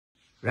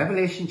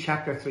Revelation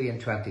chapter 3 and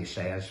 20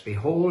 says,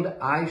 "Behold,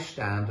 I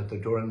stand at the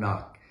door and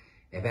knock.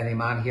 If any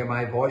man hear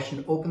my voice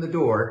and open the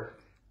door,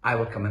 I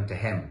will come into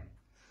him."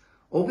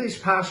 Over these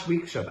past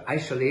weeks of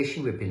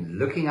isolation, we've been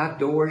looking at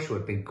doors,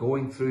 we've been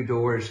going through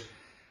doors,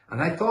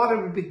 and I thought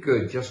it would be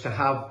good just to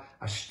have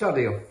a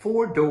study of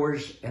 4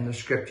 doors in the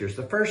scriptures.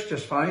 The first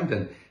is found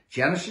in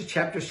Genesis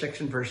chapter 6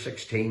 and verse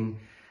 16,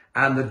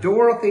 "And the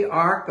door of the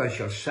ark thou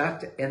shalt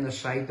set in the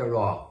side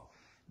thereof."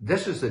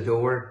 This is the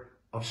door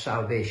of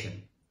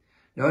salvation.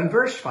 Now in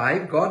verse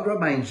 5, God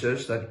reminds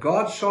us that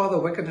God saw the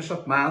wickedness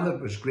of man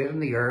that was great in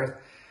the earth,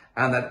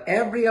 and that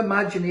every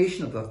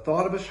imagination of the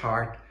thought of his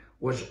heart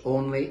was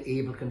only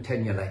evil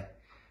continually.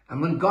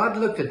 And when God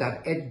looked at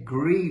that, it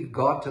grieved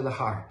God to the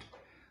heart.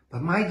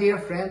 But my dear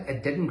friend,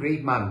 it didn't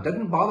grieve man, it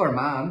didn't bother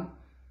man.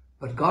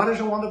 But God has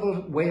a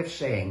wonderful way of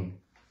saying,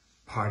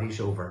 party's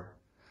over.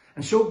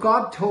 And so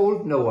God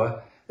told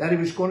Noah that he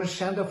was going to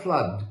send a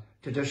flood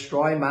to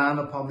destroy man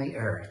upon the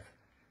earth.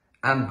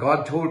 And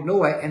God told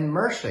Noah in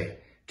mercy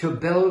to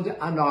build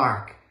an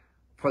ark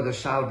for the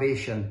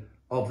salvation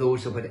of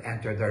those that would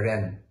enter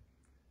therein.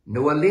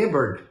 Noah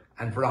laboured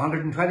and for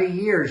 120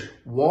 years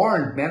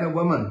warned men and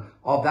women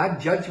of that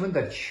judgment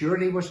that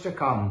surely was to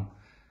come.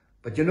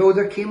 But you know,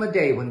 there came a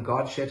day when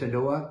God said to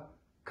Noah,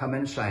 "Come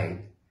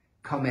inside,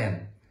 come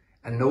in."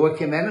 And Noah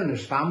came in and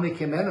his family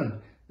came in,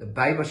 and the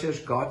Bible says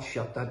God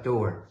shut that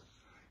door.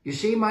 You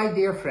see, my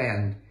dear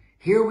friend,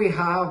 here we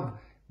have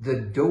the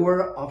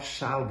door of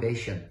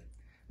salvation.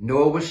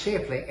 Noah was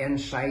safely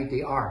inside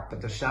the ark,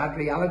 but the sad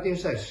reality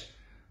is this: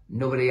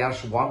 nobody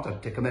else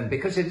wanted to come in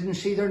because they didn't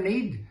see their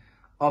need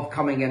of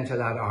coming into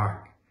that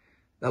ark.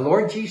 The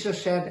Lord Jesus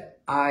said,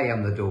 "I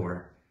am the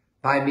door.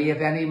 By me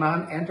if any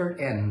man enter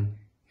in,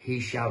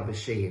 he shall be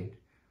saved."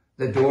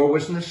 The door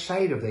was in the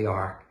side of the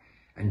ark,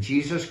 and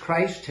Jesus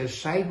Christ, his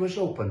side was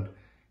opened,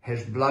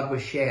 his blood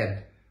was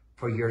shed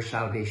for your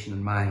salvation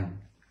and mine.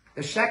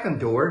 The second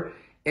door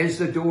is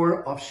the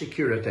door of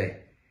security.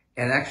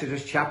 In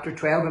Exodus chapter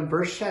 12 and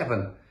verse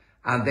 7,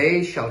 "And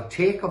they shall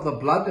take of the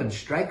blood and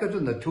strike it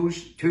on the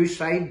two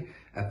side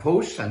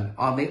posts and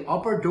on the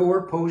upper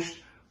door post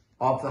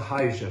of the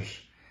houses."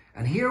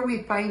 And here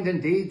we find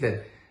indeed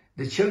that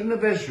the children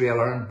of Israel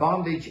are in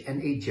bondage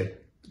in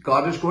Egypt.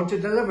 God is going to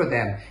deliver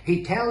them.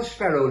 He tells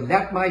Pharaoh,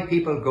 "Let my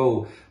people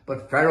go."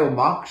 But Pharaoh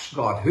mocks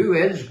God. Who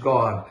is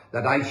God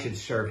that I should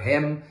serve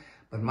him?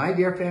 But my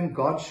dear friend,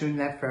 God soon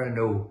let Pharaoh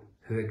know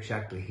who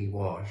exactly he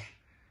was.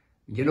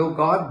 You know,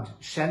 God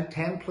sent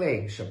 10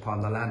 plagues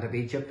upon the land of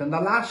Egypt, and the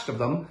last of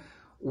them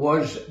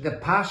was the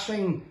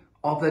passing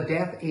of the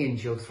death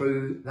angel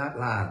through that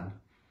land.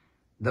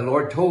 The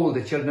Lord told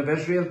the children of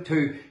Israel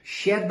to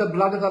shed the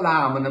blood of the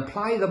lamb and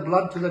apply the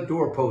blood to the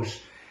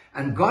doorposts,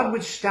 and God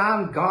would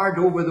stand guard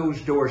over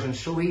those doors, and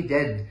so he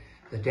did.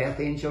 The death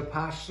angel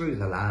passed through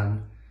the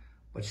land.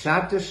 But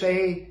sad to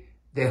say,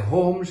 the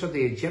homes of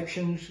the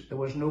Egyptians, there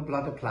was no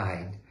blood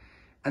applied.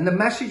 And the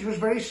message was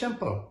very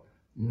simple: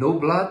 no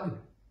blood,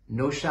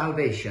 no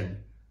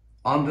salvation.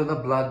 Under the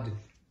blood,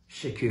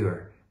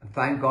 secure. And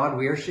thank God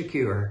we are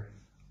secure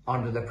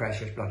under the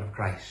precious blood of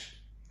Christ.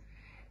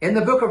 In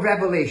the book of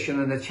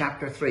Revelation, in the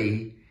chapter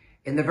 3,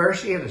 in the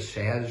verse 8, it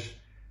says,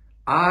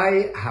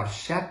 "I have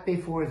set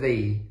before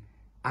thee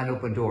an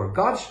open door."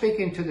 God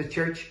speaking to the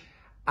church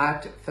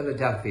at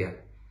Philadelphia.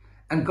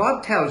 And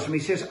God tells him, he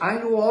says, "I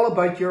know all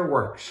about your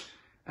works."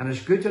 And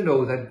it's good to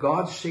know that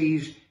God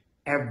sees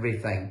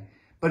everything.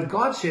 But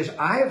God says,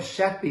 "I have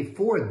set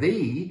before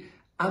thee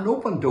an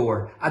open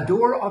door, a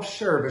door of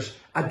service,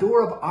 a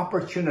door of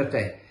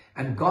opportunity."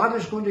 And God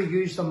is going to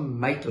use them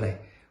mightily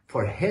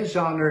for his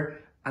honor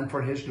and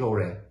for his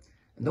glory.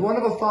 And the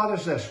wonderful thought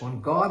is this: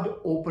 when God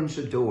opens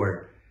a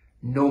door,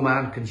 no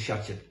man can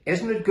shut it.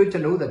 Isn't it good to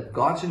know that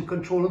God's in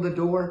control of the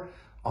door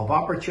of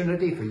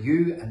opportunity for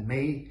you and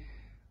me?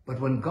 But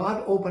when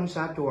God opens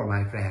that door,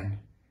 my friend,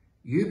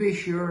 you be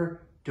sure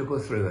to go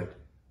through it.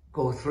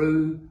 Go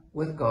through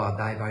with God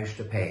thy vows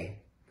to pay.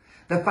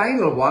 The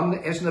final one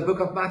is in the book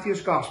of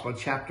Matthew's Gospel,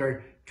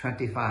 chapter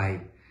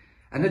 25.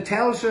 And it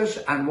tells us,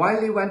 "And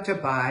while he went to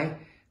buy,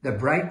 the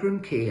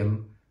bridegroom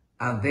came,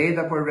 and they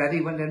that were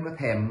ready went in with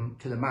him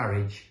to the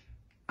marriage,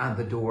 and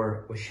the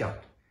door was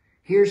shut."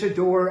 Here's a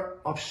door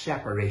of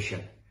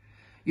separation.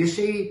 You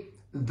see,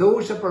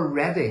 those that were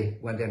ready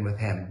went in with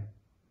him.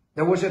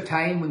 There was a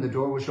time when the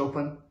door was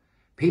open.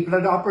 People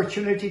had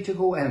opportunity to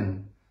go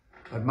in.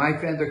 But my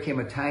friend, there came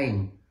a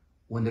time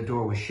when the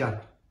door was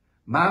shut.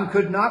 Man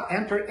could not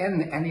enter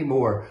in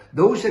anymore.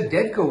 Those that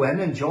did go in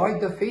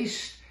enjoyed the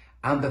feast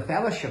and the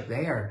fellowship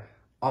there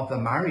of the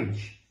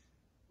marriage.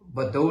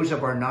 But those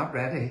that were not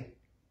ready,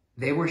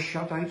 they were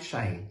shut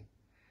outside.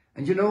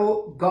 And you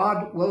know,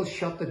 God will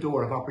shut the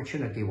door of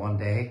opportunity one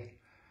day.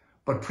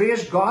 But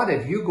praise God,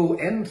 if you go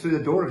in through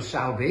the door of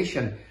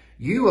salvation,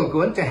 you will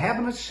go into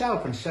heaven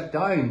itself and sit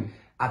down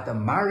at the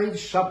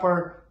marriage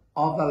supper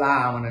of the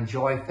Lamb and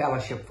enjoy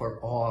fellowship for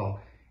all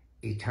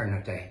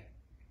eternity.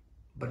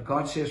 But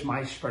God says,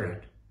 "My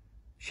spirit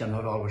shall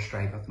not always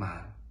strive with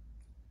man."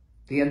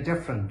 The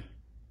indifferent,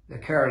 the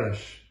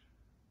careless,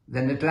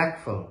 the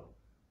neglectful,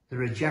 the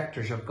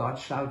rejectors of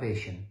God's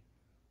salvation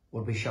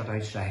will be shut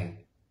outside.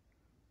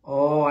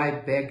 Oh, I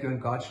beg you in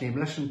God's name,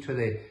 listen to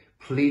the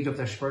plead of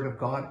the Spirit of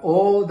God.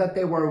 Oh, that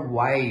they were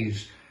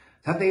wise,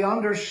 that they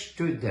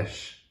understood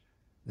this,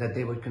 that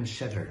they would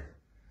consider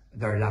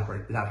their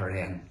latter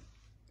end.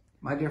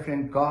 My dear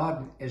friend,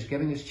 God is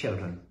giving his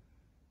children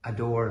a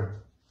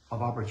door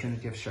of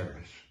opportunity of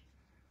service.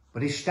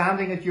 But he's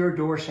standing at your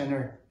door,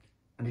 sinner,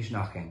 and he's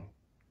knocking.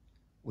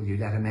 Will you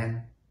let him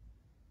in?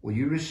 Will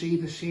you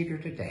receive the Savior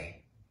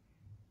today?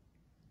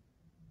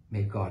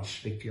 May God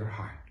speak to your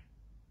heart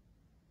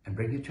and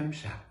bring you to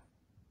himself.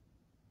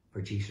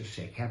 For Jesus'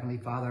 sake, Heavenly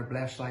Father,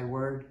 bless thy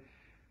word.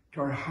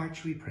 To our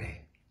hearts we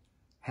pray.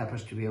 Help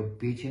us to be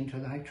obedient to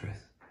thy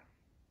truth.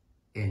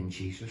 In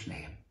Jesus'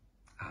 name,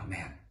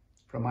 amen.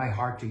 From my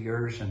heart to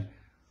yours and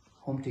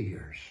home to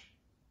yours,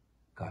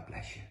 God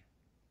bless you.